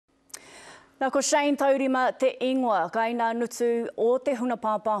Nā ko Shane Taurima te ingoa, kaina nutu o te huna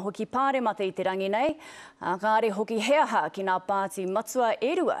pāpā hoki pāre mate i te rangi nei. Kāre hoki heaha ki ngā pāti matua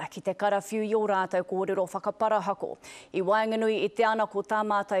erua ki te karawhiu i o rātou kōrero whakaparahako. I wainganui i te ana ko tā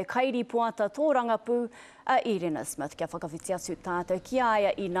mātou kairi puata tō rangapū a Irina Smith. Kia whakawhiti atu tātou ki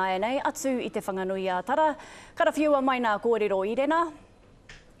aia i nāia nei atu i te whanganui a tara. Karawhiua mai nā kōrero Irina.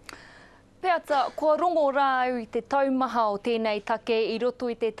 Peata, kua rongo rāu i te taumaha o tēnei take i roto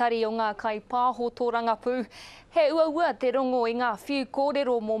i te tari o ngā kai pāho tō rangapū. He ua te rongo i ngā whiu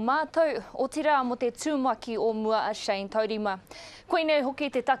kōrero mō mātou, o te rā mo te tūmaki o mua a Shane Taurima. Koinei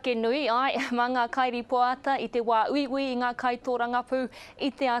hoki te take nui, ai, mā ngā kairi poata i te wā uiui i ngā kai tō rangapū i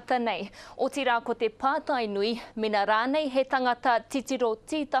te ata nei. O te rā ko te pātai nui, mena rānei he tangata titiro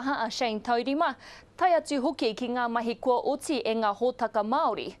tītaha a Shane Taurima, tai atu hoki ki ngā mahi kua oti e ngā hōtaka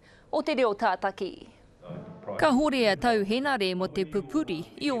Māori. O te reo tātaki. Ka horea tau henare mo te pupuri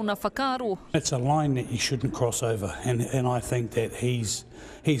I ona whakaro. It's a line that you shouldn't cross over, and I think that he's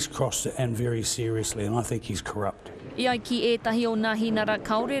crossed it, and very seriously, and I think he's corrupt. Ia ki ētahi o ngā hinara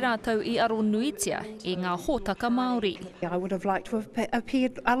kaore rātou I aro nuitia e ngā hōtaka Māori. I would have liked to have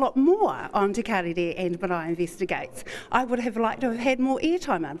appeared a lot more on Te Karere and Marae Investigates. I would have liked to have had more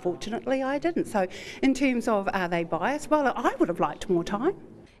airtime. Unfortunately, I didn't. So in terms of are they biased? Well, I would have liked more time.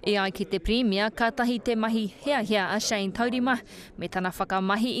 E ai ki te Premier, ka tahi te mahi hea a Shane Taurima, me tana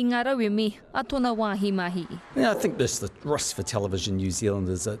whakamahi I ngā rauemi a tōna wāhi mahi. Yeah, I think this the risk for Television New Zealand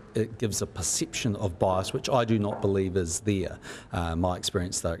is that it gives a perception of bias, which I do not believe is there. My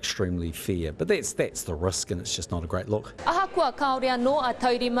experience, they're extremely fair, but that's the risk, and it's just not a great look. Aha kua kaore anō a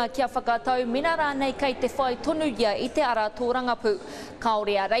Taurima kia whakatau mena rānei kei te whai tonu ia I te ara tō rangapū.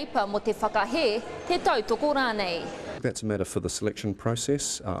 Kaore a reipa mo te whakahe, te tautoko rānei. That's a matter for the selection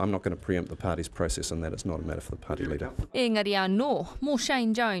process. I'm not going to preempt the party's process in that. It's not a matter for the party leader. Engari anō, mō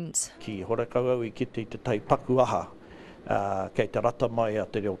Shane Jones. Ki horekau I kite te taipaku aha, kei te rata mai a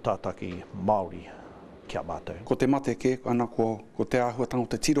te reo tātaki Māori kia mātou. Ko te mate ke, ana ko te āhuatanga o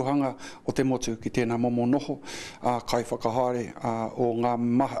te tirohanga o te motu ki tēnā momo noho, kai whakahaere o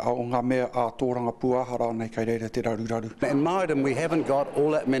ngā mea a tōranga puahara nei kei reira te raruraru. In Māoridom, we haven't got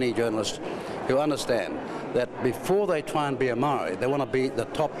all that many journalists who understand that before they try and be a Māori, they want to be the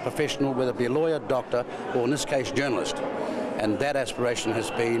top professional, whether it be a lawyer, doctor, or in this case, journalist. And that aspiration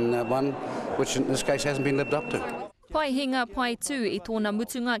has been one which in this case hasn't been lived up to. Pai hinga pai tū I tōna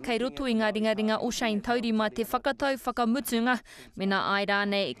mutunga kei roto I ngā ringaringa o Shane Taurima te whakatau whakamutunga, mena ai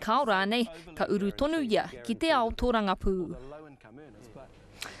rānei I kao rānei, ka uru tonu ia ki te ao tō rangapū.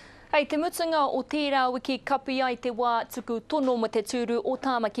 Hei, te mutunga o tērā wiki kapi ai te wā tuku tono mo te tūru o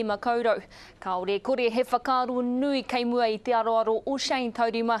tāmaki makaurau. Kaore kore he whakaro nui kei mua I te aroaro o Shane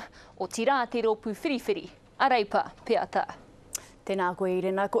Taurima o tirā te ropu whiriwhiri. Areipa, peata. Tēnā koe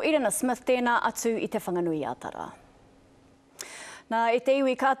Irina. Ko Irina Smith tēnā atu I te whanganui ātara. Nā, e te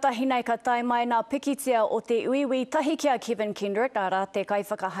iwi kātahi nei ka tai mai nā pikitia o te uiwi tahi kia Kevin Kendrick, ara te kai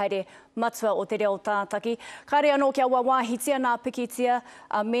whakahaere matua o te reo tātaki. Kāre anō kia wawahitia nā pikitia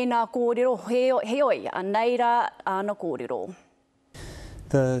me nā kōrero heoi, a nei rā āna kōrero.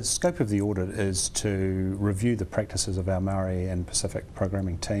 The scope of the audit is to review the practices of our Maori and Pacific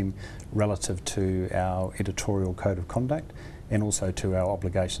programming team relative to our editorial code of conduct and also to our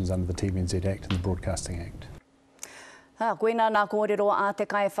obligations under the TVNZ Act and the Broadcasting Act. Koina nā kōrero a te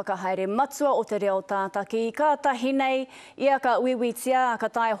kai whakahaere matua o te reo tātaki. Ka tahi nei, ia ka uiwitia, ka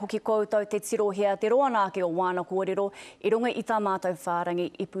tae hoki koutou te tirohia te roa nāke o wāna kōrero, I runga I tā mātou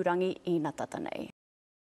whārangi ipurangi I nā tata nei.